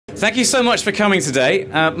Thank you so much for coming today.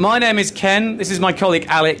 My name is Ken, this is my colleague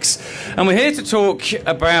Alex, and we're here to talk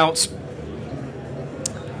about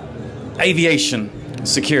aviation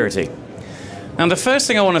security. Now, the first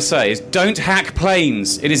thing I want to say is don't hack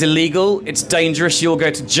planes. It is illegal, it's dangerous, you'll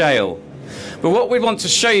go to jail. But what we want to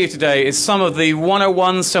show you today is some of the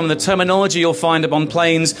 101s, some of the terminology you'll find on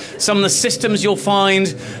planes, some of the systems you'll find,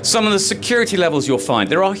 some of the security levels you'll find.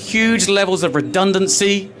 There are huge levels of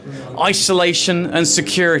redundancy, isolation and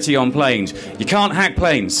security on planes. You can't hack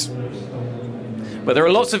planes. But there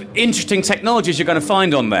are lots of interesting technologies you're going to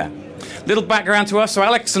find on there. Little background to us. So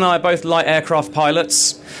Alex and I are both light aircraft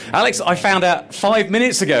pilots. Alex, I found out 5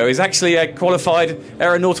 minutes ago, is actually a qualified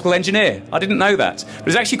aeronautical engineer. I didn't know that. But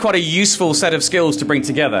it's actually quite a useful set of skills to bring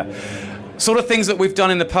together. Sort of things that we've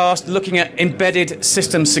done in the past, looking at embedded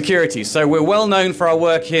system security. So we're well known for our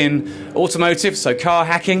work in automotive, so car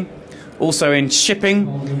hacking, also in shipping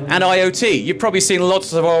and IoT. You've probably seen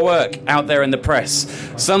lots of our work out there in the press.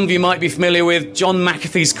 Some of you might be familiar with John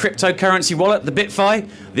McAfee's cryptocurrency wallet, the BitFi,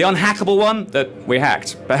 the unhackable one that we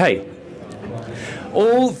hacked. But hey,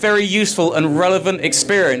 all very useful and relevant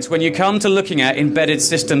experience when you come to looking at embedded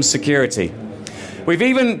system security. We've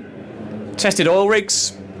even tested oil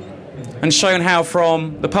rigs and shown how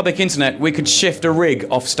from the public internet we could shift a rig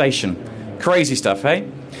off station. Crazy stuff, hey?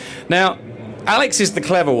 Now, Alex is the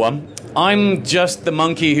clever one. I'm just the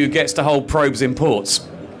monkey who gets to hold probes in ports.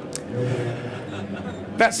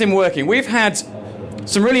 That's him working. We've had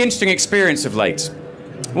some really interesting experience of late.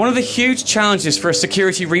 One of the huge challenges for a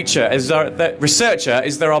security researcher is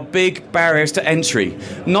there are big barriers to entry,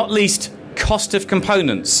 not least cost of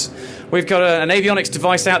components. We've got an Avionics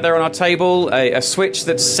device out there on our table, a switch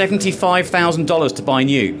that's $75,000 to buy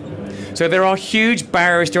new. So there are huge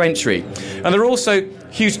barriers to entry. And there are also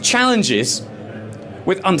huge challenges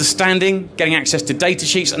with understanding, getting access to data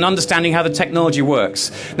sheets and understanding how the technology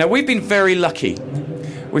works. Now, we've been very lucky.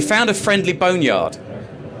 We found a friendly boneyard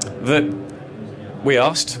that we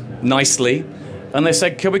asked nicely, and they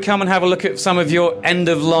said, could we come and have a look at some of your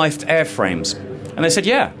end-of-life airframes? And they said,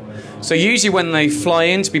 yeah. So usually when they fly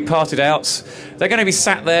in to be parted out, they're going to be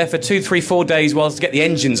sat there for 2, 3, 4 days whilst to get the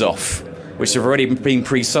engines off, which have already been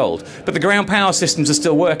pre-sold. But the ground power systems are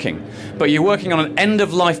still working. But you're working on an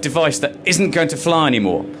end-of-life device that isn't going to fly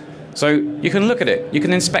anymore. So you can look at it, you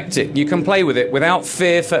can inspect it, you can play with it without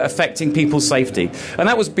fear for affecting people's safety. And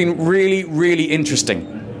that was been really, really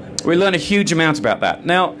interesting. We learned a huge amount about that.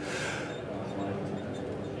 Now,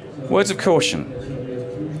 words of caution.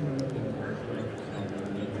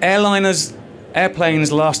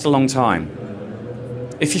 Airplanes last a long time.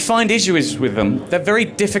 If you find issues with them, they're very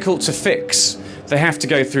difficult to fix. They have to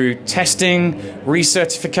go through testing,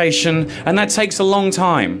 recertification, and that takes a long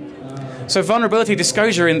time. So vulnerability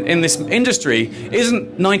disclosure in this industry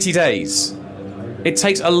isn't 90 days. It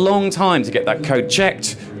takes a long time to get that code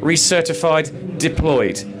checked, recertified,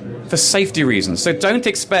 deployed for safety reasons. So don't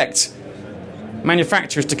expect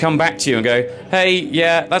manufacturers to come back to you and go, hey,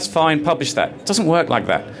 yeah, that's fine, publish that. It doesn't work like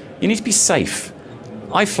that. You need to be safe.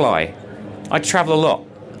 I fly. I travel a lot.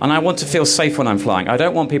 And I want to feel safe when I'm flying. I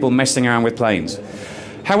don't want people messing around with planes.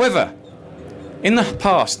 However, in the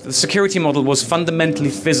past, the security model was fundamentally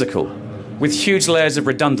physical, with huge layers of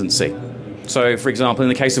redundancy. So, for example, in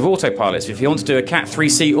the case of autopilots, if you want to do a Cat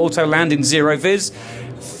 3C auto land in zero viz,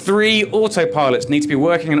 3 autopilots need to be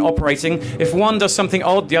working and operating. If one does something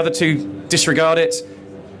odd, the other 2 disregard it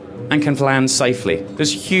and can land safely.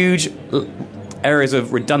 There's huge areas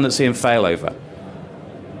of redundancy and failover.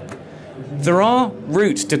 There are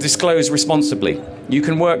routes to disclose responsibly. You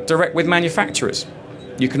can work direct with manufacturers.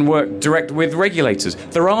 You can work direct with regulators.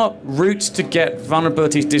 There are routes to get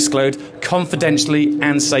vulnerabilities disclosed confidentially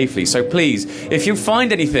and safely. So please, if you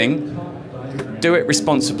find anything, do it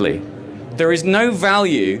responsibly. There is no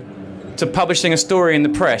value to publishing a story in the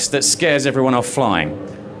press that scares everyone off flying.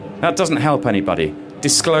 That doesn't help anybody.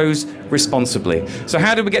 Disclose responsibly. So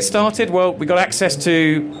how did we get started? Well, we got access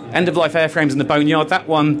to end-of-life airframes in the boneyard. That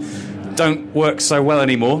one don't work so well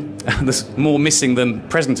anymore. There's more missing than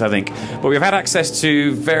present, I think. But we've had access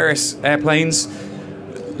to various airplanes,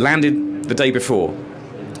 landed the day before,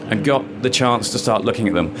 and got the chance to start looking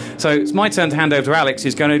at them. So it's my turn to hand over to Alex,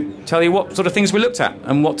 who's going to tell you what sort of things we looked at,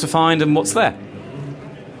 and what to find, and what's there.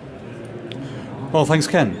 Well, thanks,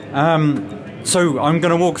 Ken. So I'm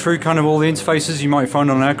going to walk through kind of all the interfaces you might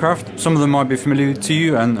find on an aircraft. Some of them might be familiar to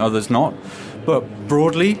you, and others not. But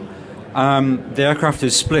broadly, the aircraft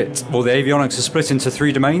is split, or the avionics is split into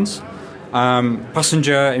 3 domains: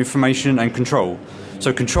 passenger, information, and control.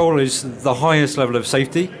 So control is the highest level of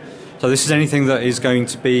safety. So this is anything that is going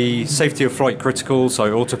to be safety of flight critical,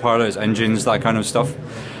 so autopilots, engines, that kind of stuff.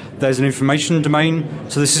 there's an information domain,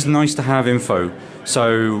 so this is nice to have info.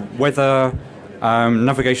 So weather,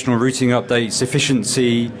 navigational routing updates,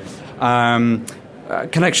 efficiency,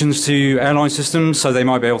 connections to airline systems, so they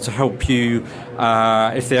might be able to help you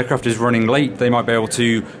if the aircraft is running late. They might be able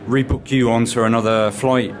to rebook you onto another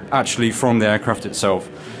flight actually from the aircraft itself.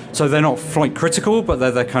 So they're not flight critical, but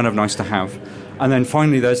they're kind of nice to have. And then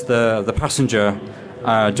finally there's the passenger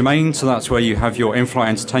domain, so that's where you have your in-flight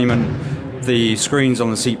entertainment, the screens on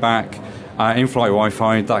the seat back, in-flight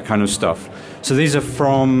Wi-Fi, that kind of stuff. So these are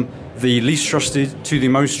from the least trusted to the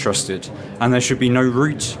most trusted, and there should be no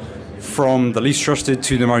route from the least trusted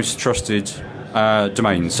to the most trusted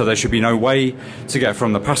domain. So there should be no way to get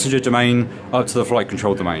from the passenger domain up to the flight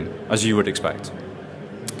control domain, as you would expect.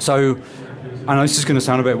 So I know this is going to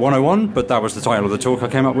sound a bit 101, but that was the title of the talk I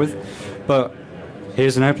came up with. But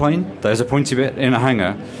here's an airplane, there's a pointy bit in a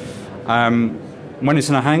hangar. When it's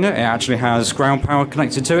in a hangar, it actually has ground power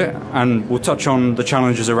connected to it, and we'll touch on the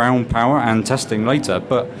challenges around power and testing later.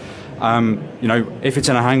 But you know, if it's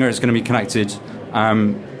in a hangar, it's going to be connected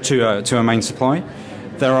to a main supply.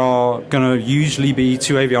 There are going to usually be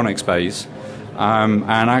 2 avionics bays,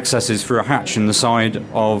 and access is through a hatch in the side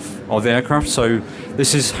of the aircraft. So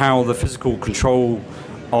this is how the physical control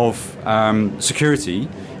of security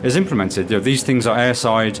is implemented. You know, these things are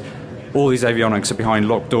airside. All these avionics are behind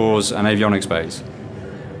locked doors and avionics bays.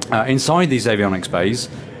 Inside these avionics bays,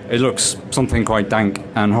 it looks something quite dank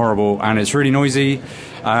and horrible, and it's really noisy.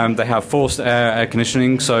 They have forced air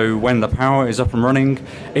conditioning, so when the power is up and running,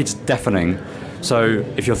 it's deafening. So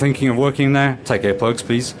if you're thinking of working there, take earplugs,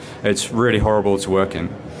 please. It's really horrible to work in.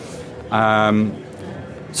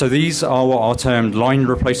 So these are what are termed line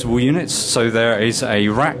replaceable units. So there is a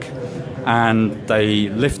rack, and they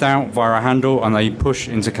lift out via a handle and they push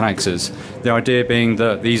into connectors. The idea being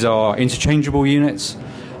that these are interchangeable units.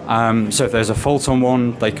 So if there's a fault on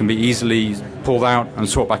one, they can be easily pulled out and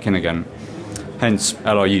swapped back in again. Hence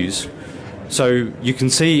LRUs. So you can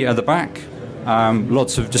see at the back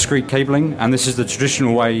lots of discrete cabling, and this is the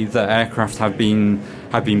traditional way that aircraft have been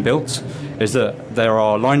built, is that there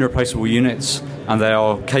are line replaceable units and they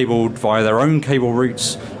are cabled via their own cable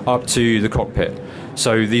routes up to the cockpit.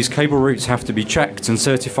 So these cable routes have to be checked and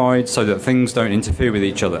certified so that things don't interfere with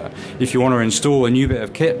each other. If you want to install a new bit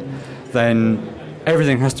of kit, then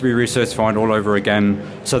everything has to be recertified all over again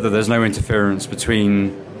so that there's no interference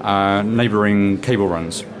between neighbouring cable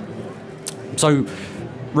runs. So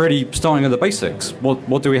really starting at the basics,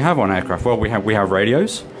 what do we have on aircraft? Well, we have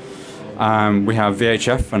radios. We have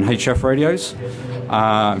VHF and HF radios.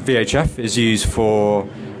 VHF is used for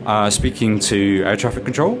speaking to air traffic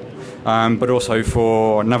control, but also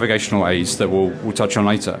for navigational aids that we'll touch on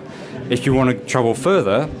later. If you want to travel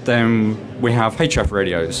further, then we have HF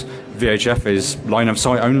radios. VHF is line of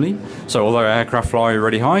sight only, so although aircraft fly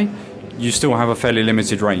really high, you still have a fairly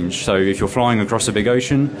limited range. So if you're flying across a big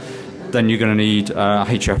ocean, then you're going to need a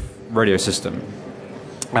HF radio system.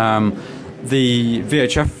 The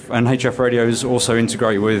VHF and HF radios also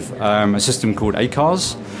integrate with a system called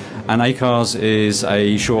ACARS, and ACARS is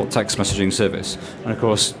a short text messaging service. And of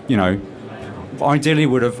course, you know, ideally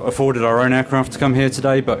would have afforded our own aircraft to come here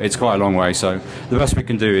today, but it's quite a long way, so the best we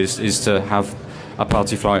can do is to have a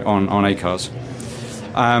party flight on ACARS.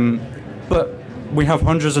 But we have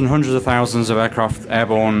hundreds and hundreds of thousands of aircraft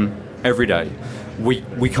airborne every day.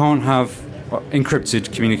 We can't have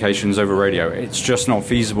encrypted communications over radio. It's just not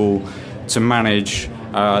feasible to manage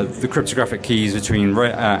the cryptographic keys between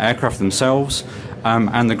aircraft themselves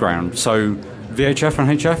and the ground. So VHF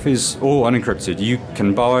and HF is all unencrypted. You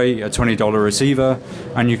can buy a $20 receiver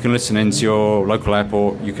and you can listen into your local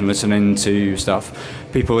airport, you can listen into stuff.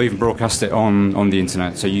 People even broadcast it on the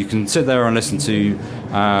internet. So you can sit there and listen to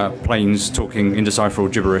planes talking indecipherable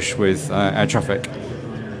gibberish with air traffic.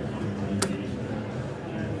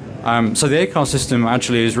 So the ACAR system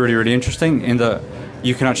actually is really, really interesting in that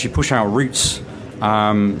you can actually push out routes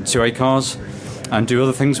to ACARS and do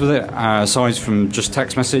other things with it, aside from just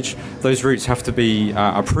text message. Those routes have to be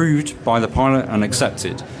approved by the pilot and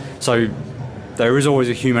accepted. So there is always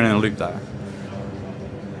a human in the loop there.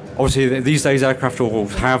 Obviously, these days aircraft will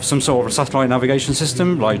have some sort of a satellite navigation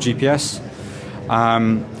system, like GPS.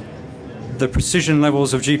 The precision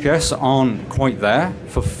levels of GPS aren't quite there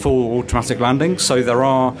for full automatic landing, so there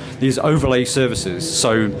are these overlay services.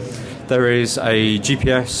 So there is a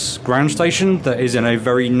GPS ground station that is in a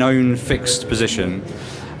very known fixed position,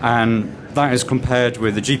 and that is compared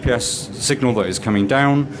with the GPS signal that is coming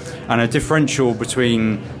down, and a differential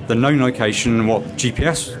between the known location and what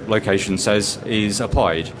GPS location says is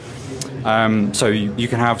applied. So you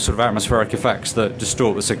can have sort of atmospheric effects that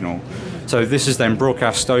distort the signal. So this is then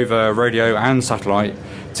broadcast over radio and satellite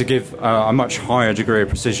to give a much higher degree of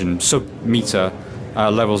precision, sub-meter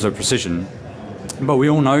levels of precision. But we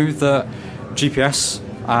all know that GPS,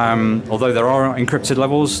 although there are encrypted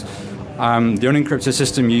levels, the unencrypted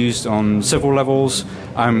system used on civil levels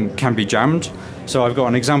can be jammed. So I've got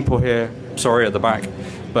an example here, sorry, at the back,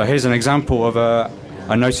 but here's an example of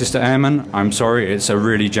a notice to airmen. I'm sorry, it's a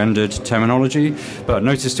really gendered terminology, but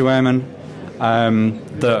notice to airmen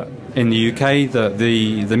that in the UK that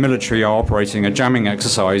the military are operating a jamming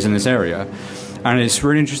exercise in this area. And it's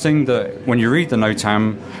really interesting that when you read the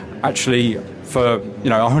NOTAM, actually for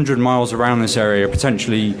 100 miles around this area,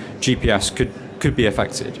 potentially GPS could be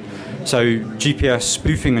affected. So GPS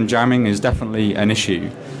spoofing and jamming is definitely an issue.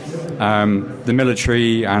 The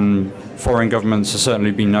military and foreign governments have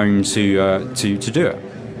certainly been known to do it.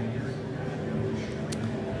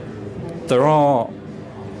 There are,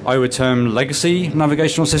 I would term, legacy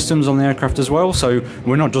navigational systems on the aircraft as well. So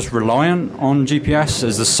we're not just reliant on GPS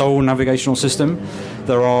as the sole navigational system.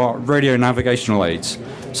 There are radio navigational aids.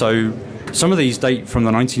 So some of these date from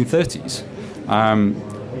the 1930s.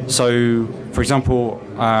 So, for example,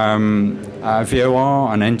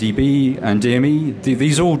 VOR and NDB and DME,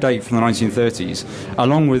 these all date from the 1930s,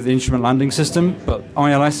 along with the instrument landing system, but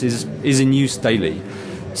ILS is in use daily.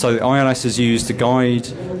 So the ILS is used to guide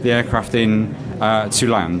the aircraft in to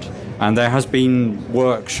land. And there has been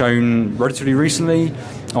work shown relatively recently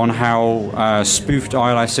on how spoofed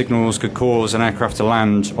ILS signals could cause an aircraft to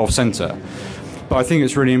land off-center. But I think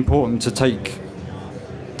it's really important to take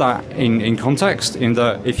that in context, in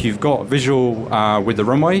that if you've got visual with the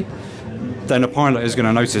runway, then a pilot is going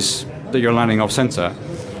to notice that you're landing off-center.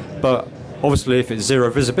 But obviously if it's zero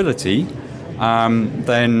visibility,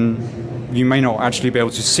 then you may not actually be able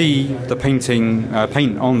to see the paint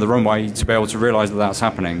on the runway to be able to realize that that's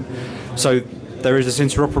happening. So there is this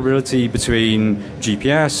interoperability between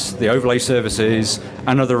GPS, the overlay services,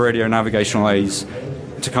 and other radio navigational aids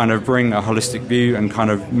to kind of bring a holistic view and kind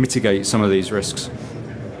of mitigate some of these risks.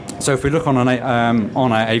 So if we look on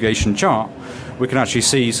our aviation chart, we can actually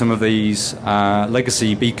see some of these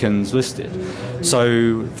legacy beacons listed.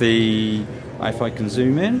 So if I can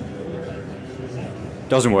zoom in,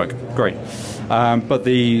 doesn't work, great. But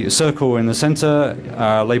the circle in the center,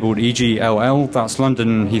 labeled EGLL, that's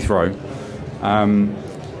London Heathrow.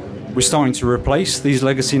 We're starting to replace these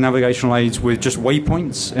legacy navigational aids with just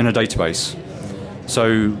waypoints in a database.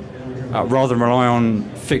 So rather than rely on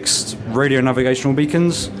fixed radio navigational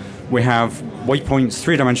beacons, we have waypoints,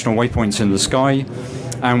 three-dimensional waypoints in the sky,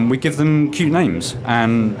 and we give them cute names.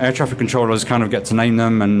 And air traffic controllers kind of get to name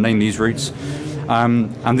them and name these routes.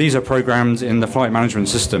 And these are programmed in the flight management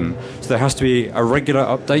system. So there has to be a regular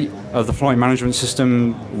update of the flight management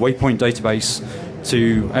system waypoint database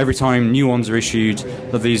to every time new ones are issued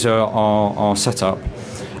that these are set up.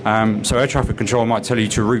 So air traffic control might tell you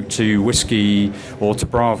to route to Whiskey or to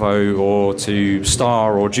Bravo or to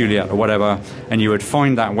Star or Juliet or whatever, and you would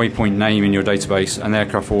find that waypoint name in your database and the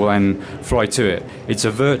aircraft will then fly to it. It's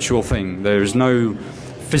a virtual thing. There is no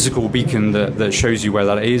physical beacon that shows you where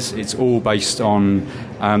that is. It's all based on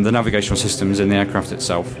the navigational systems in the aircraft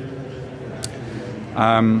itself.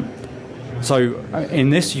 So in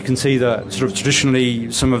this you can see that sort of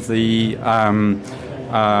traditionally some of the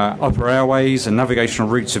upper airways and navigational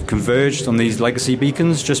routes have converged on these legacy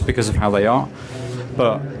beacons just because of how they are,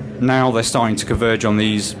 but now they're starting to converge on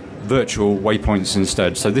these virtual waypoints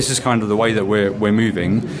instead. So this is kind of the way that we're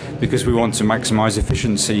moving, because we want to maximize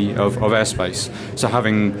efficiency of airspace. So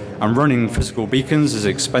having and running physical beacons is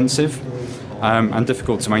expensive and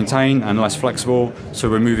difficult to maintain and less flexible, so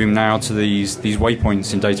we're moving now to these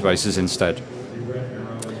waypoints in databases instead.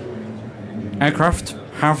 Aircraft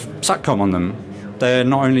have SATCOM on them. They're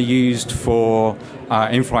not only used for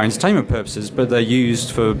in-flight entertainment purposes, but they're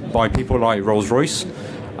used by people like Rolls-Royce.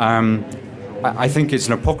 I think it's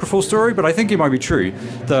an apocryphal story, but I think it might be true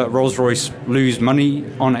that Rolls-Royce lose money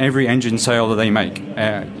on every engine sale that they make.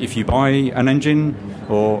 If you buy an engine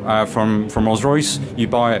or from Rolls-Royce, you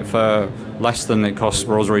buy it for less than it costs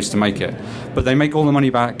Rolls-Royce to make it. But they make all the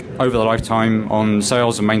money back over the lifetime on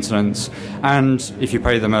sales and maintenance, and if you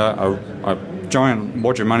pay them a giant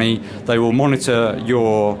wad of money, they will monitor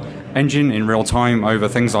your engine in real time over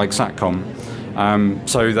things like SATCOM.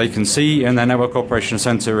 So they can see in their network operations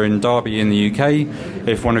center in Derby in the UK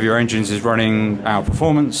if one of your engines is running out of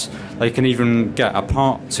performance. They can even get a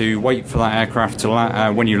part to wait for that aircraft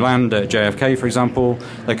to when you land at JFK, for example.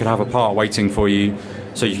 They could have a part waiting for you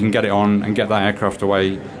so you can get it on and get that aircraft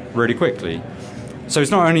away really quickly. So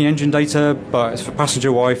it's not only engine data, but it's for passenger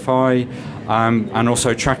Wi-Fi and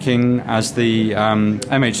also tracking as the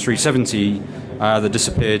MH370 that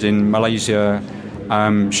disappeared in Malaysia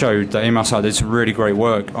showed that Inmarsat did some really great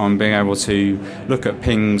work on being able to look at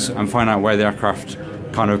pings and find out where the aircraft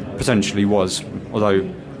kind of potentially was, although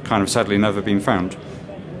kind of sadly never been found.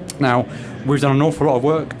 Now, we've done an awful lot of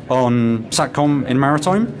work on SATCOM in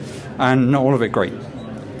maritime, and not all of it great.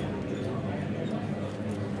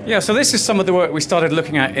 Yeah, so this is some of the work we started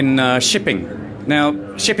looking at in shipping.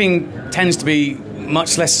 Now, shipping tends to be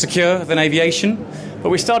much less secure than aviation, but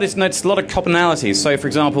we started to notice a lot of commonalities. So, for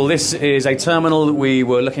example, this is a terminal that we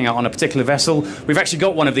were looking at on a particular vessel. We've actually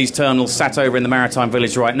got one of these terminals sat over in the maritime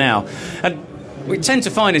village right now. And we tend to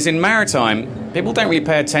find is in maritime, people don't really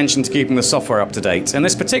pay attention to keeping the software up to date. And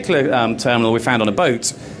this particular terminal we found on a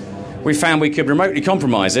boat, we found we could remotely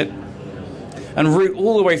compromise it and route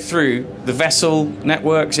all the way through the vessel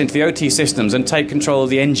networks into the OT systems and take control of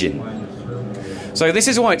the engine. So this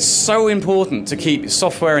is why it's so important to keep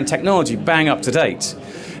software and technology bang up to date.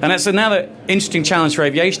 And that's another interesting challenge for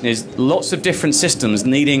aviation is lots of different systems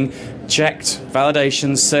needing checked,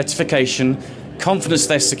 validation, certification, confidence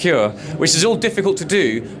they're secure, which is all difficult to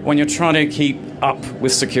do when you're trying to keep up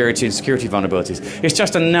with security and security vulnerabilities. It's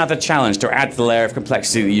just another challenge to add to the layer of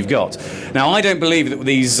complexity that you've got. Now, I don't believe that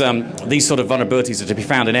these sort of vulnerabilities are to be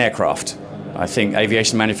found in aircraft. I think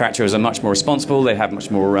aviation manufacturers are much more responsible. They have much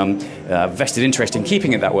more vested interest in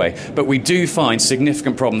keeping it that way. But we do find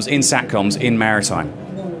significant problems in SATCOMs in maritime.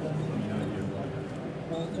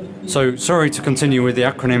 So, sorry to continue with the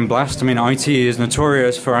acronym blast. I mean, IT is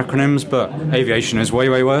notorious for acronyms, but aviation is way,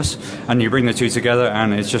 way worse. And you bring the two together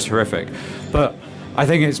and it's just horrific. But I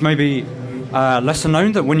think it's maybe lesser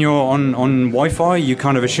known that when you're on Wi-Fi, you're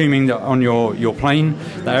kind of assuming that on your plane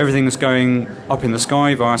that everything's going up in the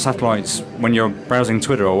sky via satellites when you're browsing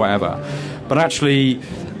Twitter or whatever. But actually,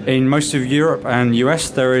 in most of Europe and US,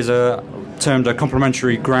 there is termed a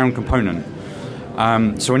complementary ground component.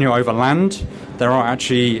 So when you're over land, there are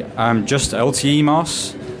actually just LTE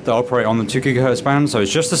masts that operate on the 2 gigahertz band, so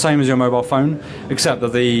it's just the same as your mobile phone, except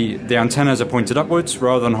that the antennas are pointed upwards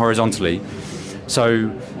rather than horizontally. So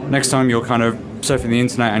next time you're kind of surfing the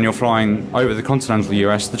internet and you're flying over the continental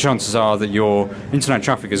US, the chances are that your internet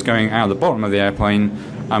traffic is going out the bottom of the airplane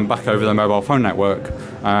and back over the mobile phone network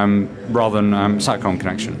rather than SATCOM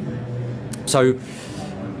connection. So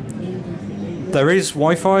there is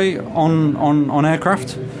Wi-Fi on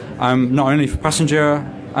aircraft, not only for passenger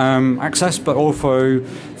access, but also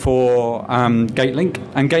for Gatelink.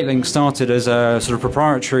 And Gatelink started as a sort of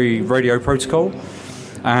proprietary radio protocol,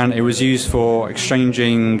 and it was used for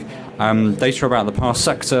exchanging data about the past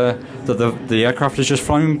sector that the aircraft has just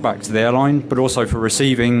flown back to the airline, but also for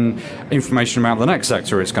receiving information about the next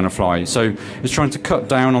sector it's going to fly. So it's trying to cut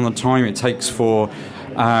down on the time it takes for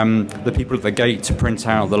the people at the gate to print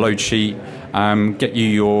out the load sheet, get you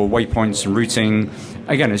your waypoints and routing.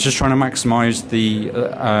 Again, it's just trying to maximize the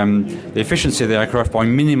efficiency of the aircraft by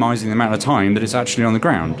minimizing the amount of time that it's actually on the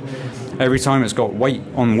ground. Every time it's got weight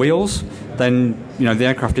on wheels, then the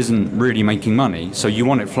aircraft isn't really making money, so you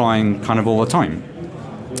want it flying kind of all the time.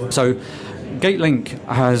 So Gatelink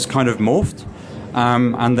has kind of morphed,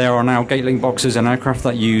 and there are now Gatelink boxes in aircraft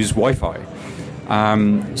that use Wi-Fi.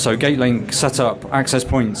 So Gatelink set up access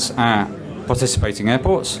points at participating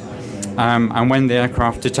airports, and when the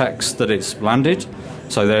aircraft detects that it's landed,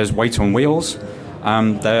 so there's weight on wheels,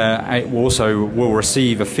 it also will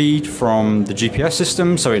receive a feed from the GPS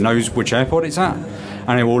system, so it knows which airport it's at,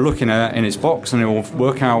 and it will look in its box and it will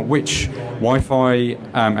work out which Wi-Fi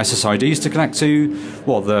SSIDs to connect to,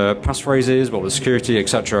 what the passphrase is, what the security,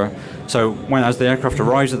 etc. So as the aircraft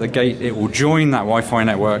arrives at the gate, it will join that Wi-Fi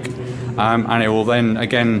network, and it will then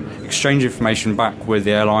again exchange information back with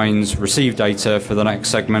the airlines, receive data for the next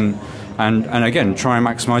segment, and again try and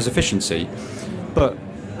maximize efficiency. But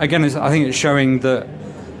again, I think it's showing that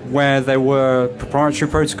where there were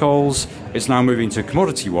proprietary protocols, it's now moving to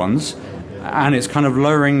commodity ones, and it's kind of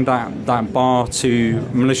lowering that bar to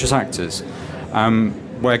malicious actors.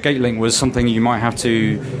 Where Gatelink was something you might have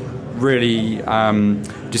to really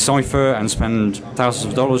decipher and spend thousands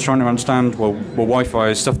of dollars trying to understand, well Wi-Fi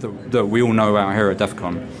is stuff that we all know about here at DEF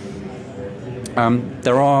CON.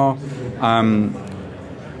 There are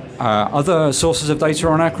other sources of data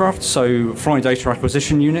on aircraft, so flight data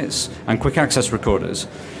acquisition units and quick access recorders.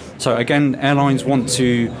 So again, airlines want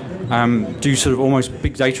to do sort of almost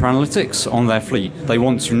big data analytics on their fleet. They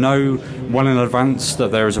want to know well in advance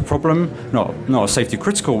that there is a problem, not a safety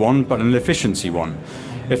critical one, but an efficiency one.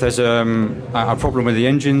 If there's a problem with the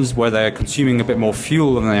engines where they're consuming a bit more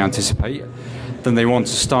fuel than they anticipate, then they want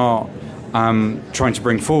to start trying to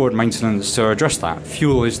bring forward maintenance to address that.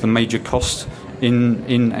 Fuel is the major cost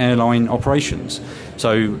in airline operations.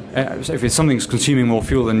 So if it's something's consuming more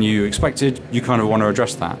fuel than you expected, you kind of want to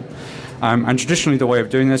address that. And traditionally, the way of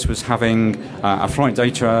doing this was having a flight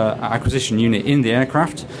data acquisition unit in the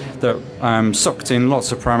aircraft that sucked in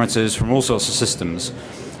lots of parameters from all sorts of systems.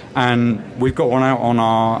 And we've got one out on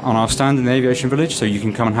our stand in the Aviation Village, so you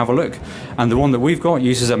can come and have a look. And the one that we've got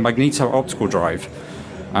uses a magneto-optical drive.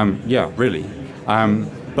 Yeah, really.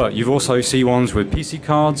 But you've also see ones with PC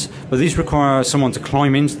cards, but these require someone to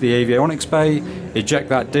climb into the avionics bay, eject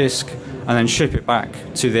that disk, and then ship it back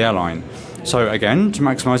to the airline. So again, to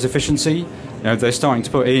maximize efficiency, they're starting to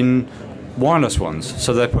put in wireless ones.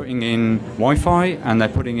 So they're putting in Wi-Fi and they're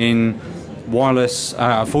putting in wireless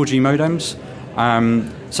 4G modems,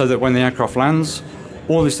 so that when the aircraft lands,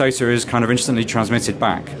 all this data is kind of instantly transmitted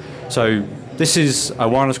back. So this is a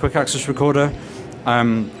wireless quick access recorder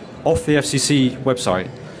off the FCC website.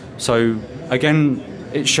 So again,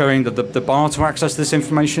 it's showing that the bar to access this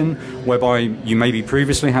information, whereby you maybe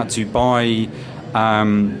previously had to buy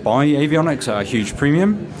avionics at a huge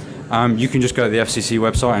premium, you can just go to the FCC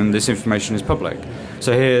website and this information is public.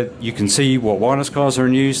 So here you can see what wireless cards are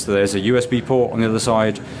in use. There's a USB port on the other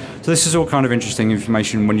side. So this is all kind of interesting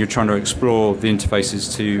information when you're trying to explore the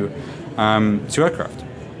interfaces to aircraft.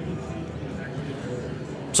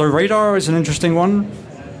 So radar is an interesting one.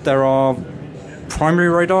 There are primary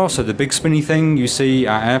radar, so the big spinny thing you see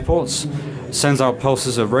at airports, sends out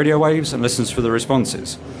pulses of radio waves and listens for the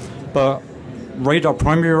responses. But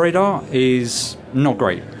primary radar is not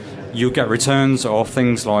great. You'll get returns of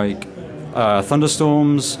things like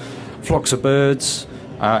thunderstorms, flocks of birds,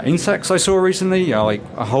 insects I saw recently, like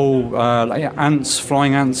a whole ants,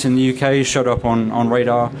 flying ants in the UK showed up on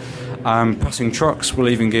radar. Passing trucks will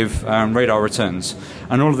even give radar returns.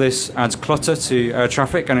 And all of this adds clutter to air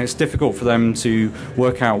traffic, and it's difficult for them to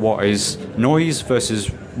work out what is noise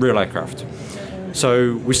versus real aircraft.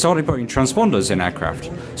 So we started putting transponders in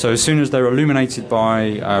aircraft. So as soon as they're illuminated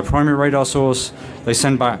by a primary radar source, they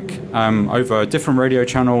send back over a different radio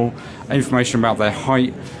channel information about their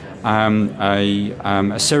height,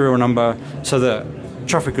 a serial number, so that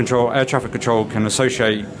air traffic control can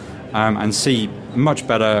associate and see much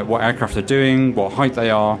better what aircraft are doing, what height they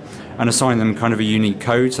are, and assign them kind of a unique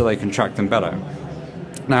code so they can track them better.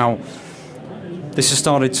 Now, this has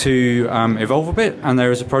started to evolve a bit, and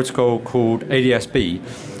there is a protocol called ADS-B.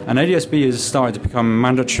 And ADS-B has started to become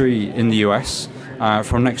mandatory in the US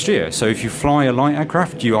from next year. So if you fly a light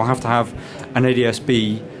aircraft, you will have to have an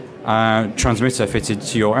ADS-B transmitter fitted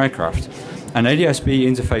to your aircraft. And ADS-B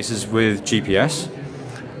interfaces with GPS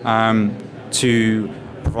to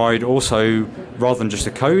provide also, rather than just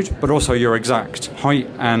a code, but also your exact height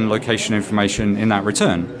and location information in that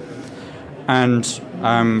return. And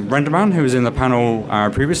Renderman, who was in the panel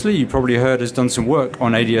previously, you probably heard, has done some work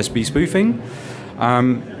on ADS-B spoofing.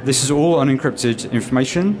 This is all unencrypted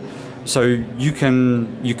information, so you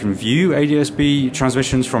can view ADS-B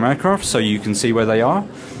transmissions from aircraft, so you can see where they are.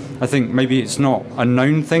 I think maybe it's not a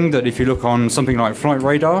known thing that if you look on something like Flight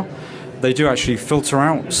Radar, they do actually filter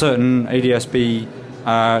out certain ADS-B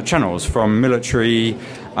channels from military,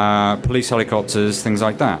 police helicopters, things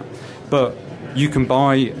like that. But you can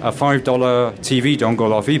buy a $5 TV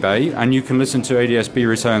dongle off eBay and you can listen to ADS-B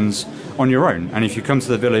returns on your own. And if you come to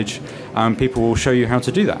the village, people will show you how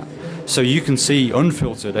to do that. So you can see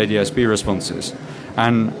unfiltered ADS-B responses.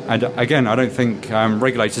 And again, I don't think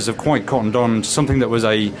regulators have quite cottoned on to something that was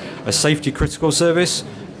a safety critical service,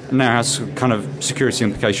 now has kind of security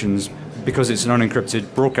implications because it's an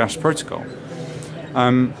unencrypted broadcast protocol.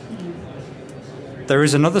 There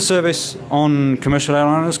is another service on commercial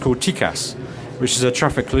airliners called TCAS, which is a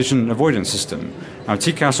traffic collision avoidance system. Now,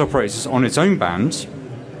 TCAS operates on its own band,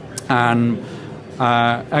 and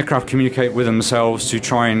aircraft communicate with themselves to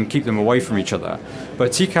try and keep them away from each other.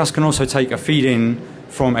 But TCAS can also take a feed-in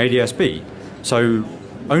from ADS-B. So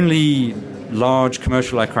only large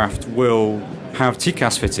commercial aircraft will have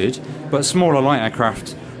TCAS fitted, but smaller light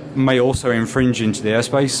aircraft may also infringe into the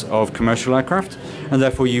airspace of commercial aircraft, and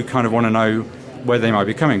therefore you kind of want to know where they might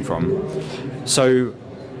be coming from. So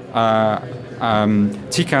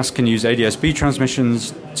TCAS can use ADS-B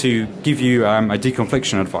transmissions to give you a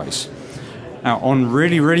deconfliction advice. Now, on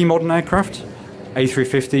really, really modern aircraft,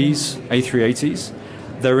 A350s, A380s,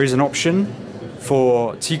 there is an option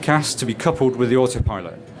for TCAS to be coupled with the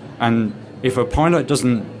autopilot. And if a pilot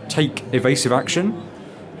doesn't take evasive action,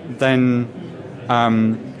 then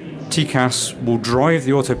TCAS will drive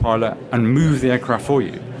the autopilot and move the aircraft for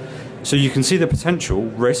you. So you can see the potential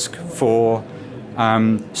risk for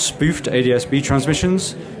spoofed ADS-B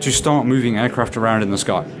transmissions to start moving aircraft around in the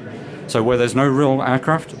sky. So where there's no real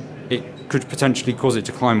aircraft, it could potentially cause it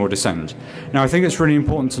to climb or descend. Now, I think it's really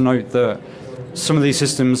important to note that some of these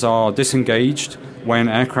systems are disengaged when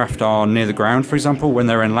aircraft are near the ground, for example, when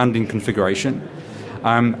they're in landing configuration,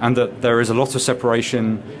 and that there is a lot of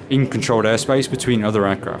separation in controlled airspace between other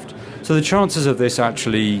aircraft. So the chances of this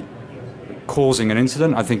actually causing an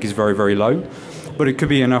incident, I think, is very, very low, but it could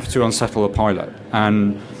be enough to unsettle a pilot.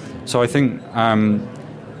 And so I think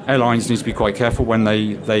airlines need to be quite careful when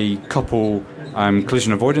they couple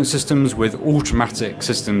collision avoidance systems with automatic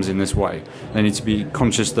systems in this way. They need to be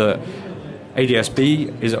conscious that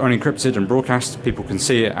ADS-B is unencrypted and broadcast. People can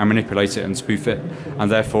see it and manipulate it and spoof it,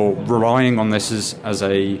 and therefore relying on this as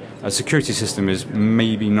a security system is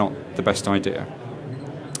maybe not the best idea.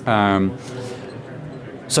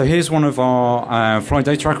 So here's one of our flight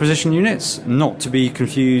data acquisition units, not to be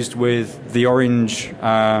confused with the orange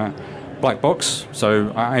black box.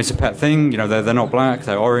 So it's a pet thing, you know, they're not black,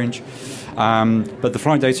 they're orange. But the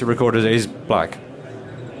flight data recorder is black.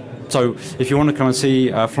 So if you want to come and see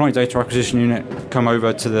a flight data acquisition unit, come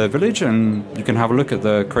over to the village and you can have a look at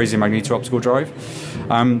the crazy magneto-optical drive.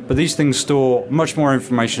 But these things store much more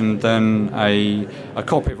information than a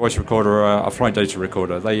cockpit voice recorder or a flight data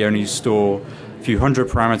recorder. They only store a few hundred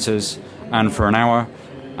parameters, and for an hour,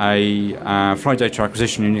 a flight data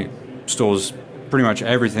acquisition unit stores pretty much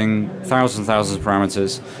everything, thousands of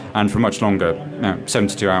parameters, and for much longer,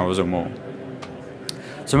 72 hours or more.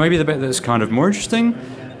 So maybe the bit that's kind of more interesting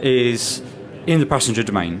is in the passenger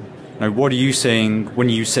domain. Now, what are you seeing when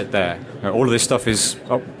you sit there? All of this stuff is,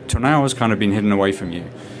 up to now, has kind of been hidden away from you.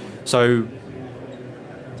 So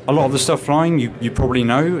a lot of the stuff flying, you probably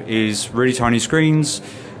know, is really tiny screens,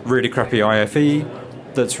 really crappy IFE,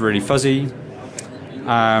 that's really fuzzy,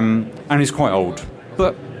 and is quite old.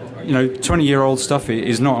 But 20-year-old stuff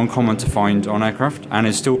is not uncommon to find on aircraft and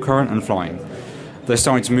is still current and flying. They're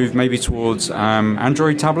starting to move maybe towards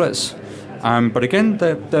Android tablets, but again,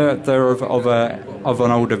 they're of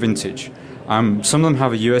an older vintage. Some of them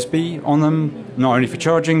have a USB on them, not only for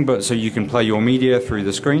charging, but so you can play your media through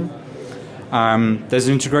the screen. There's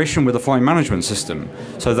an integration with the flight management system,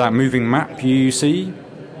 so that moving map you see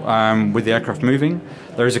with the aircraft moving,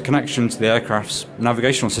 there is a connection to the aircraft's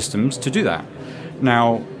navigational systems to do that.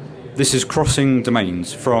 Now, this is crossing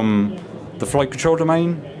domains from the flight control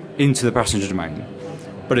domain into the passenger domain,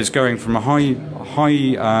 but it's going from a highly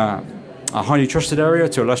trusted area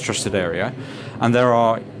to a less trusted area, and there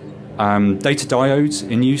are data diodes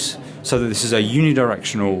in use, so that this is a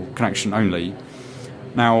unidirectional connection only.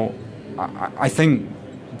 Now, I think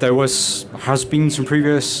there has been some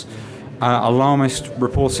previous alarmist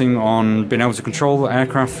reporting on being able to control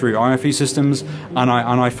aircraft through IFE systems, and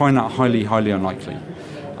I find that highly unlikely.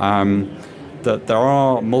 That there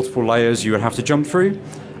are multiple layers you would have to jump through,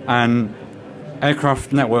 and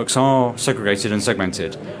aircraft networks are segregated and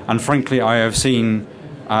segmented. And frankly, I have seen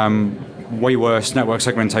way worse network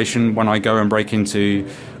segmentation when I go and break into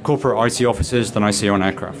corporate IT offices than I see on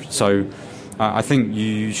aircraft. So I think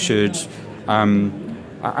you should,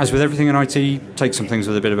 as with everything in IT, take some things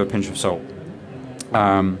with a bit of a pinch of salt.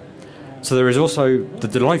 So there is also the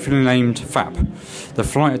delightfully named FAP, the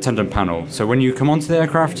Flight Attendant Panel. So when you come onto the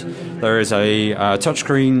aircraft, there is a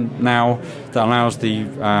touchscreen now that allows the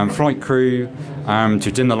flight crew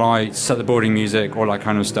to dim the lights, set the boarding music, all that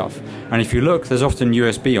kind of stuff. And if you look, there's often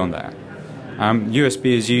USB on there.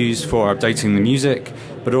 USB is used for updating the music,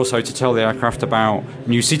 but also to tell the aircraft about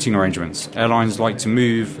new seating arrangements. Airlines like to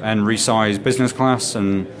move and resize business class,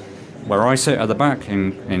 and where I sit at the back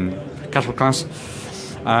in cattle class.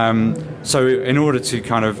 So in order to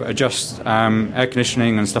kind of adjust air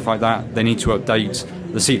conditioning and stuff like that, they need to update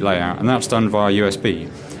the seat layout, and that's done via USB.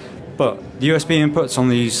 But the USB inputs on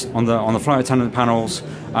the flight attendant panels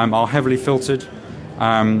are heavily filtered,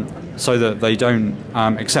 so that they don't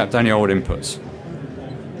accept any old inputs.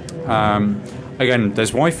 Again,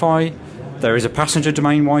 there's Wi-Fi, there is a passenger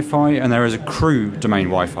domain Wi-Fi, and there is a crew domain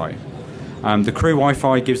Wi-Fi. The crew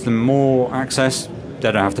Wi-Fi gives them more access.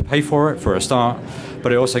 They don't have to pay for it for a start,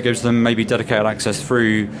 but it also gives them maybe dedicated access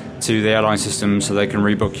through to the airline system, so they can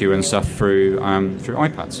rebook you and stuff through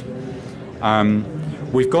iPads.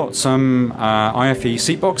 We've got some IFE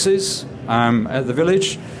seat boxes at the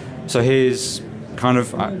village. So here's kind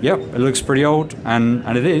of, yep, it looks pretty old,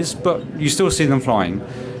 and it is, but you still see them flying.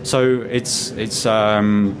 So it's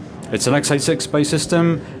an x86 based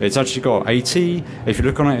system. It's actually got AT. If you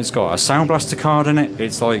look on it, it's got a Sound Blaster card in it.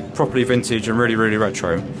 It's like properly vintage and really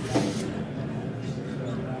retro.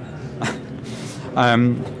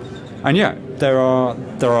 And yeah, there are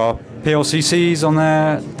PLCCs on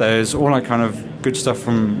there. There's all that kind of good stuff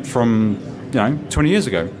from 20 years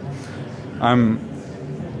ago.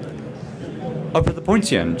 Up at the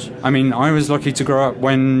pointy end, I mean, I was lucky to grow up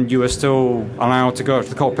when you were still allowed to go up to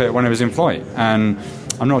the cockpit when it was in flight, and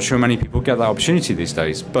I'm not sure many people get that opportunity these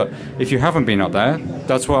days. But if you haven't been up there,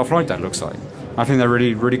 that's what our flight deck looks like. I think they're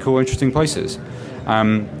really, really cool, interesting places.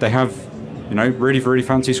 They have, really, really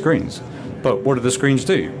fancy screens. But what do the screens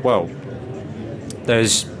do? Well,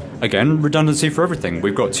 there's, again, redundancy for everything.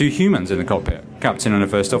 We've got 2 humans in the cockpit, captain and a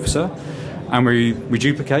first officer, and we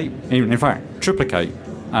duplicate, in fact, triplicate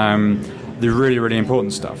the really, really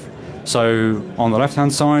important stuff. So on the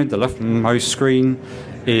left-hand side, the leftmost screen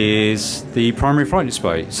is the primary flight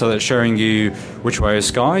display. So that's showing you which way is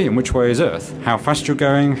sky and which way is earth, how fast you're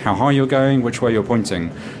going, how high you're going, which way you're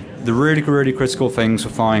pointing. The really, really critical things for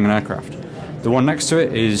flying an aircraft. The one next to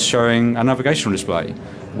it is showing a navigational display,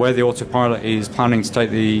 where the autopilot is planning to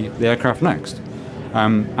take the aircraft next.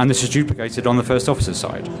 And this is duplicated on the first officer's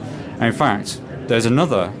side. And in fact, there's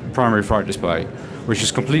another primary flight display, which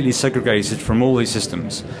is completely segregated from all these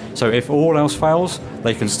systems. So if all else fails,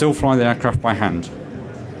 they can still fly the aircraft by hand.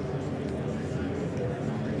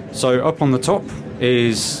 So up on the top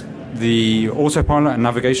is the autopilot and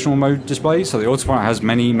navigational mode display. So the autopilot has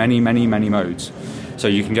many, many, many, many modes. So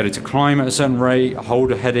you can get it to climb at a certain rate,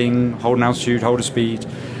 hold a heading, hold an altitude, hold a speed,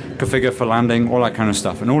 configure for landing, all that kind of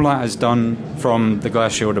stuff. And all that is done from the glare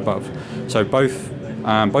shield above. So both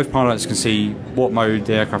pilots can see what mode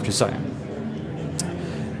the aircraft is set in.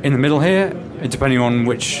 In the middle here, depending on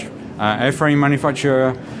which airframe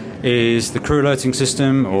manufacturer, is the crew alerting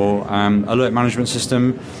system or alert management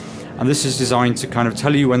system. And this is designed to kind of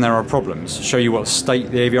tell you when there are problems, show you what state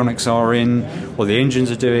the avionics are in, what the engines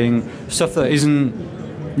are doing, stuff that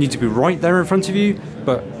need to be right there in front of you,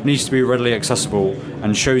 but needs to be readily accessible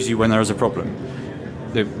and shows you when there is a problem.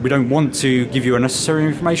 We don't want to give you unnecessary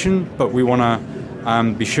information, but we want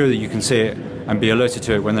to be sure that you can see it and be alerted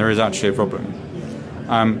to it when there is actually a problem.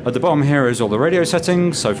 At the bottom here is all the radio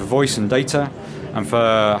settings, so for voice and data, and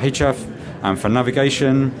for HF, and for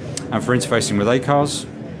navigation, and for interfacing with ACARS.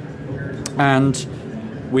 And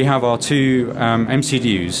we have our 2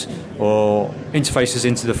 MCDUs, or interfaces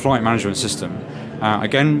into the flight management system.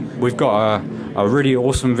 Again, we've got a really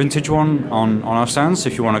awesome vintage one on our stand, so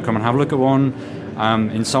if you want to come and have a look at one,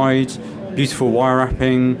 inside, beautiful wire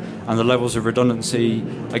wrapping, and the levels of redundancy,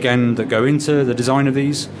 again, that go into the design of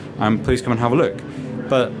these, please come and have a look.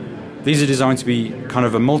 But these are designed to be kind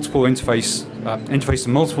of a multiple interface to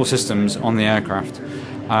multiple systems on the aircraft.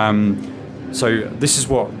 So this is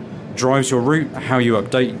what drives your route, how you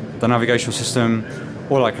update the navigational system,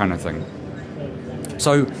 all that kind of thing.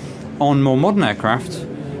 So on more modern aircraft,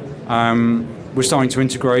 we're starting to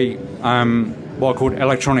integrate what are called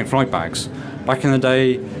electronic flight bags. Back in the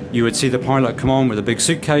day, you would see the pilot come on with a big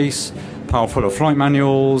suitcase, pile full of flight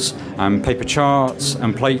manuals, paper charts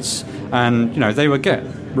and plates, and they would get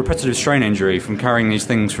repetitive strain injury from carrying these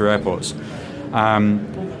things through airports.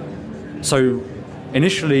 So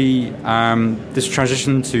initially, this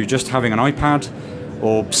transitioned to just having an iPad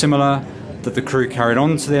or similar that the crew carried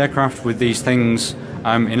on to the aircraft with these things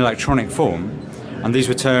in electronic form, and these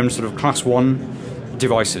were termed sort of class 1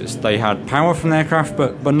 devices. They had power from the aircraft,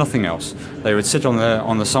 but nothing else. They would sit on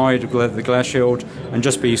the side of the glare shield and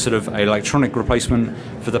just be sort of an electronic replacement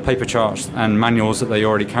for the paper charts and manuals that they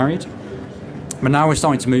already carried. But now we're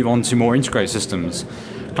starting to move on to more integrated systems,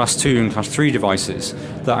 class 2 and class 3 devices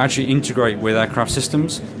that actually integrate with aircraft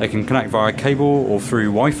systems. They can connect via cable or through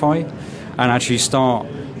Wi-Fi and actually start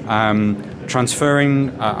transferring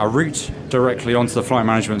a route directly onto the flight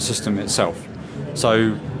management system itself.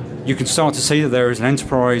 So you can start to see that there is an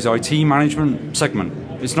enterprise IT management segment.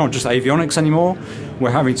 It's not just avionics anymore. We're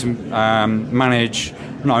having to manage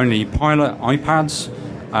not only pilot iPads,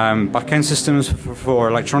 back-end systems for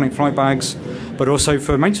electronic flight bags, but also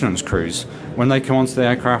for maintenance crews. When they come onto the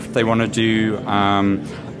aircraft, they want to do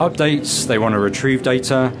updates, they want to retrieve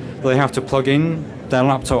data, they have to plug in their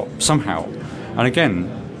laptop somehow. And again,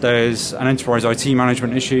 there's an enterprise IT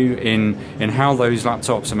management issue in how those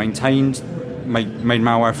laptops are maintained, made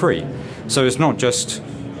malware free. So it's not just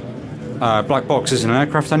black boxes in an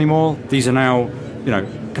aircraft anymore. These are now,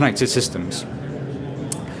 connected systems.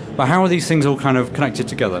 But how are these things all kind of connected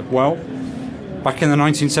together? Well, back in the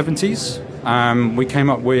 1970s, we came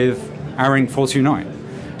up with ARINC 429,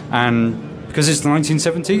 and because it's the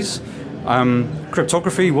 1970s,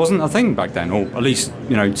 cryptography wasn't a thing back then, or at least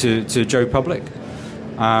to Joe public.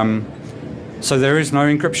 So there is no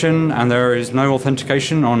encryption and there is no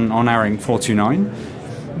authentication on ARINC 429,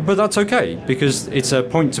 but that's okay because it's a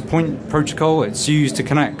point-to-point protocol. It's used to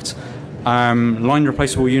connect line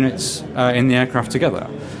replaceable units in the aircraft together.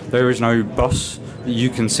 There is no bus that you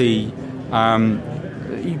can see.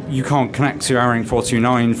 You can't connect to ARINC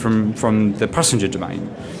 429 from the passenger domain.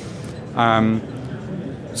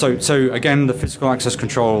 So again, the physical access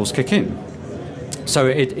controls kick in. So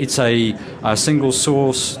it's a single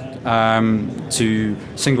source to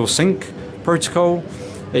single sink protocol.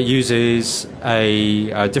 It uses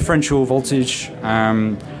a differential voltage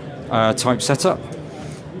type setup.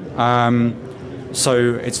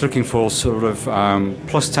 So it's looking for sort of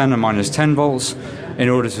plus 10 and minus 10 volts in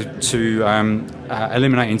order to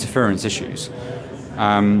eliminate interference issues.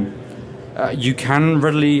 You can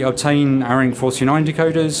readily obtain ARINC 429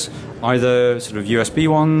 decoders, either sort of USB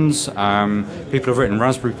ones. People have written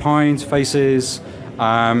Raspberry Pi interfaces.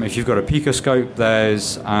 If you've got a picoscope,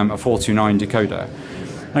 there's a 429 decoder.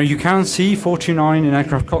 Now you can see 429 in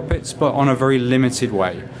aircraft cockpits, but on a very limited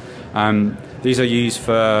way. These are used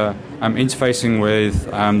for interfacing with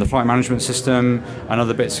the flight management system and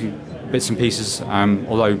other bits and pieces,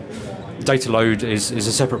 although data load is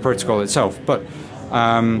a separate protocol itself. But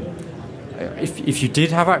if you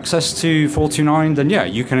did have access to 429, then yeah,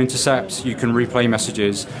 you can intercept, you can replay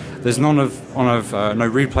messages. There's no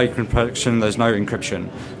replay protection, there's no encryption.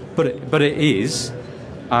 But it is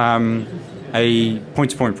a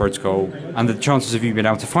point-to-point protocol, and the chances of you being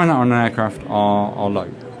able to find that on an aircraft are low.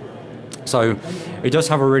 So it does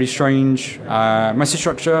have a really strange message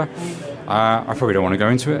structure. I probably don't want to go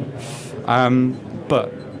into it.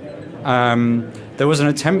 But there was an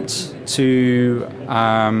attempt to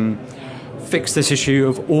fix this issue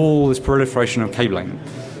of all this proliferation of cabling.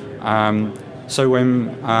 So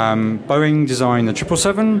when Boeing designed the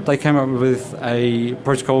 777, they came up with a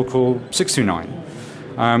protocol called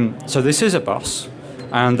 629. So this is a bus,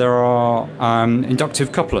 and there are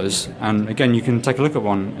inductive couplers, and again you can take a look at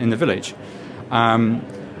one in the village.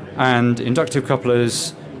 And inductive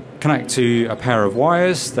couplers connect to a pair of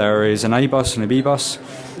wires. There is an A bus and a B bus,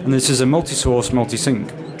 and this is a multi-source,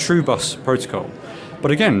 multi-sync, true bus protocol.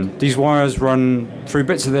 But again, these wires run through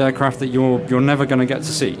bits of the aircraft that you're never going to get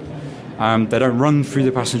to see. They don't run through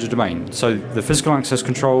the passenger domain. So the physical access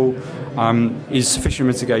control is sufficient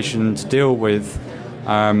mitigation to deal with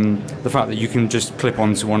the fact that you can just clip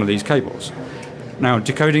onto one of these cables. Now,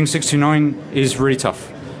 decoding 629 is really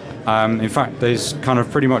tough. In fact, there's kind of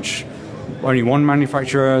pretty much only one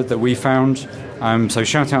manufacturer that we found. So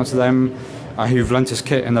shout out to them who've lent us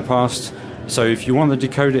kit in the past. So if you want to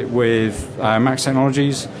decode it with Max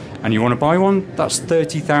Technologies and you want to buy one, that's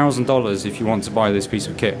 $30,000 if you want to buy this piece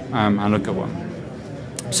of kit and look at one.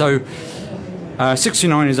 So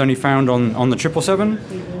 629 is only found on the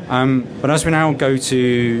 777, but as we now go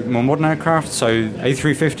to more modern aircraft, so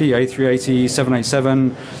A350, A380,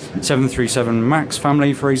 787, 737 MAX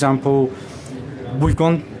family, for example, we've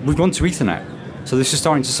gone to Ethernet. So this is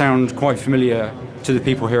starting to sound quite familiar to the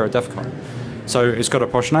people here at DEF CON. So it's got a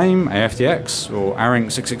posh name, AFDX or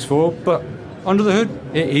ARINC 664, but under the hood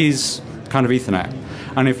it is kind of Ethernet.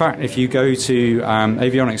 And in fact, if you go to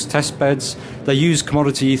Avionics test beds, they use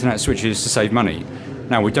commodity Ethernet switches to save money.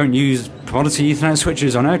 Now, we don't use commodity Ethernet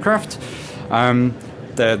switches on aircraft.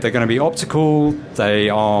 They're going to be optical, they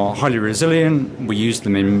are highly resilient, we use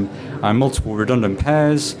them in multiple redundant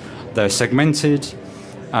pairs, they're segmented,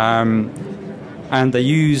 and they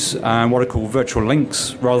use what are called virtual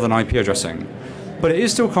links rather than IP addressing. But it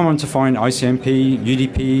is still common to find ICMP,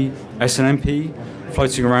 UDP, SNMP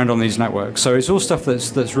floating around on these networks. So it's all stuff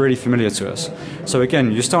that's really familiar to us. So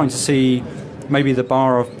again, you're starting to see maybe the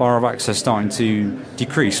bar of access starting to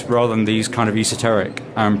decrease rather than these kind of esoteric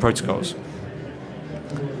protocols.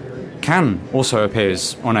 CAN also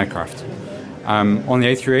appears on aircraft. On the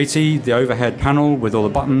A380, the overhead panel with all the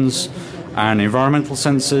buttons and environmental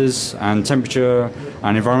sensors and temperature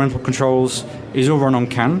and environmental controls is all run on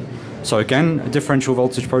CAN. So again, a differential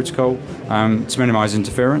voltage protocol to minimize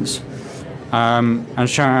interference. And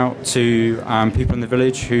shout out to people in the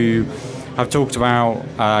village who have talked about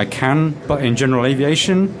CAN, but in general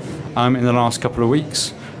aviation in the last couple of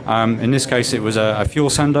weeks. In this case, it was a fuel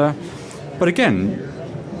sender. But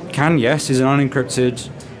again, CAN, yes, is an unencrypted,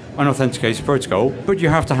 unauthenticated protocol, but you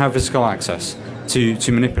have to have physical access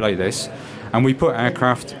to manipulate this. And we put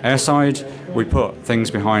aircraft airside, we put things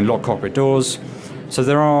behind locked cockpit doors. So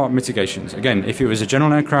there are mitigations. Again, if it was a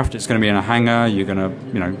general aircraft, it's going to be in a hangar, you're going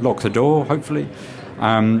to lock the door, hopefully.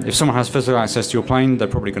 If someone has physical access to your plane, they're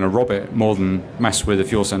probably going to rob it more than mess with the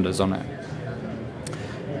fuel senders on it.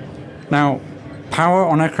 Now, power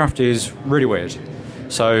on aircraft is really weird.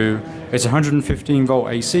 So it's 115 volt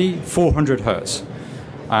AC, 400 hertz,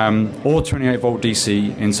 or 28 volt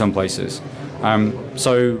DC in some places.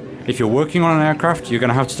 So if you're working on an aircraft, you're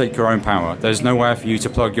going to have to take your own power. There's nowhere for you to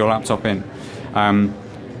plug your laptop in.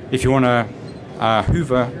 If you want to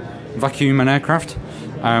Hoover vacuum an aircraft,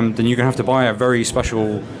 then you're going to have to buy a very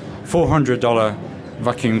special $400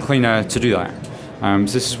 vacuum cleaner to do that.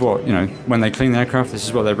 So this is what, when they clean the aircraft, this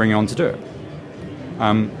is what they're bringing on to do it.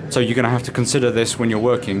 So you're going to have to consider this when you're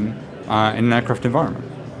working in an aircraft environment.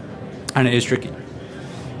 And it is tricky.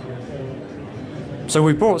 So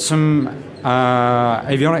we brought some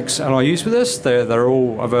Avionics LRUs with us. They're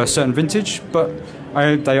all of a certain vintage, but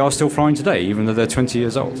they are still flying today, even though they're 20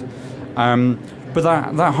 years old. But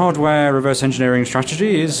that hardware reverse engineering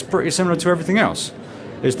strategy is pretty similar to everything else.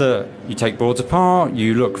 Is that you take boards apart,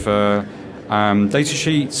 you look for data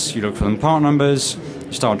sheets, you look for them part numbers,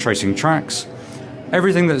 you start tracing tracks,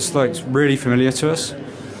 everything that's like really familiar to us.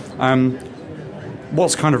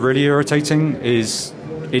 What's kind of really irritating is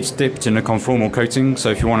it's dipped in a conformal coating, so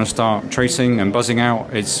if you want to start tracing and buzzing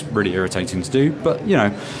out, it's really irritating to do. But you know,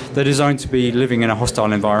 they're designed to be living in a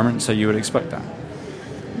hostile environment, so you would expect that.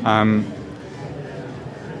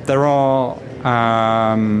 There are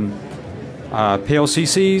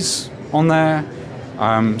PLCCs on there,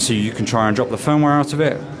 so you can try and drop the firmware out of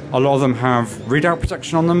it. A lot of them have readout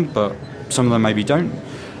protection on them, but some of them maybe don't.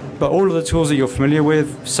 But all of the tools that you're familiar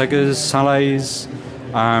with, Segas, Sale's,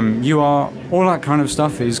 UART, all that kind of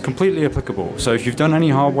stuff is completely applicable. So if you've done any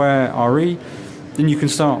hardware RE, then you can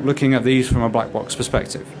start looking at these from a black box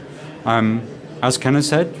perspective. As Ken has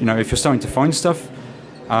said, you know, if you're starting to find stuff,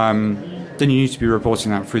 then you need to be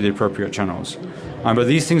reporting that through the appropriate channels. But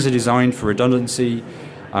these things are designed for redundancy.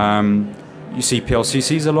 You see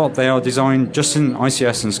PLCCs a lot. They are designed, just in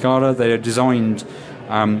ICS and SCADA, they are designed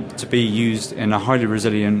to be used in a highly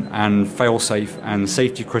resilient and fail-safe and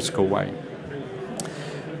safety-critical way.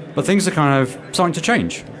 But things are kind of starting to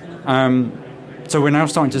change. So we're now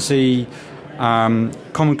starting to see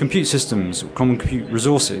common compute systems, common compute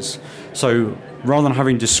resources. So rather than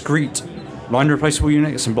having discrete line replaceable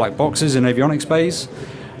units and black boxes in avionics bays,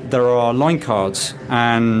 there are line cards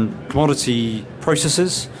and commodity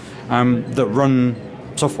processors that run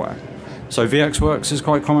software. So VxWorks is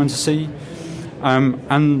quite common to see.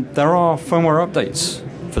 And there are firmware updates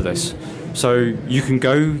for this. So you can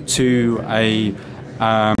go to a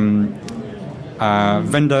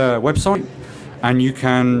vendor website and you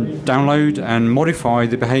can download and modify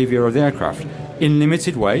the behavior of the aircraft in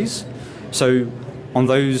limited ways. So on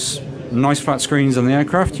those nice flat screens on the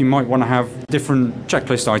aircraft, you might want to have different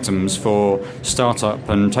checklist items for startup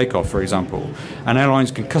and takeoff, for example. And airlines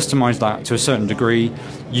can customize that to a certain degree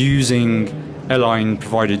using airline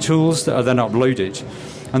provided tools that are then uploaded.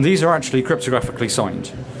 And these are actually cryptographically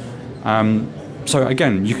signed. So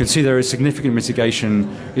again, you can see there is significant mitigation.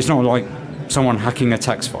 It's not like someone hacking a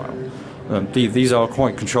text file. These are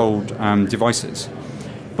quite controlled devices.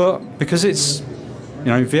 But because it's, you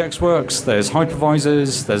know, VxWorks, there's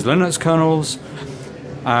hypervisors, there's Linux kernels.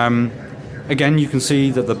 Again, you can see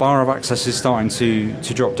that the bar of access is starting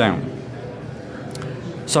to drop down.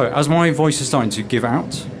 So as my voice is starting to give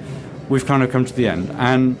out, we've kind of come to the end.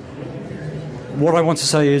 And what I want to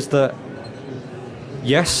say is that,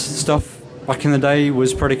 yes, stuff back in the day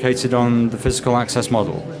was predicated on the physical access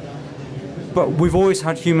model. But we've always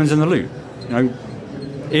had humans in the loop. You know,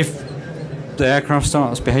 if the aircraft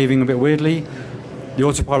starts behaving a bit weirdly, the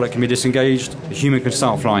autopilot can be disengaged, the human can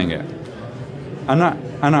start flying it. And that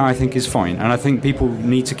I think is fine, and I think people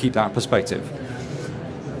need to keep that perspective.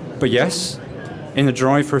 But yes, in the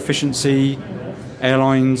drive for efficiency,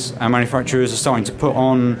 airlines and manufacturers are starting to put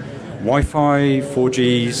on Wi-Fi,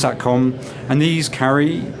 4G, SATCOM, and these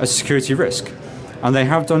carry a security risk. And they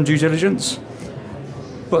have done due diligence,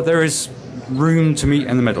 but there is room to meet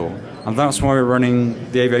in the middle, and that's why we're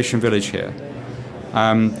running the Aviation Village here.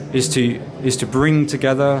 Is to bring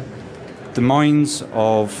together the minds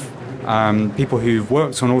of people who've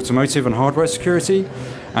worked on automotive and hardware security,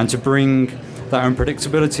 and to bring that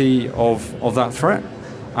unpredictability of that threat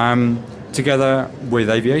together with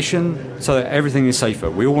aviation, so that everything is safer.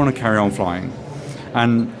 We all want to carry on flying.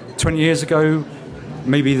 And 20 years ago,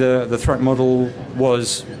 maybe the threat model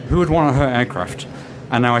was who would want to hurt aircraft,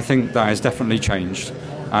 and now I think that has definitely changed,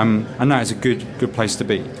 and that is a good place to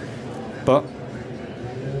be. But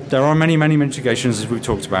there are many mitigations, as we've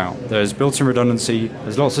talked about. There's built-in redundancy,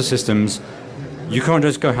 there's lots of systems. You can't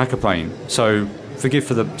just go hack a plane. So forgive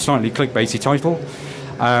for the slightly clickbaity title,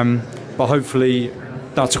 but hopefully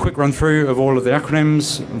that's a quick run through of all of the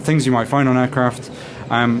acronyms and things you might find on aircraft,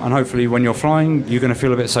 and hopefully when you're flying, you're going to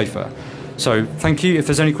feel a bit safer. So thank you. If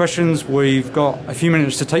there's any questions, we've got a few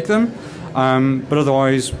minutes to take them, but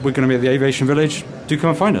otherwise we're going to be at the Aviation Village. Do come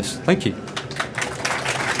and find us. Thank you.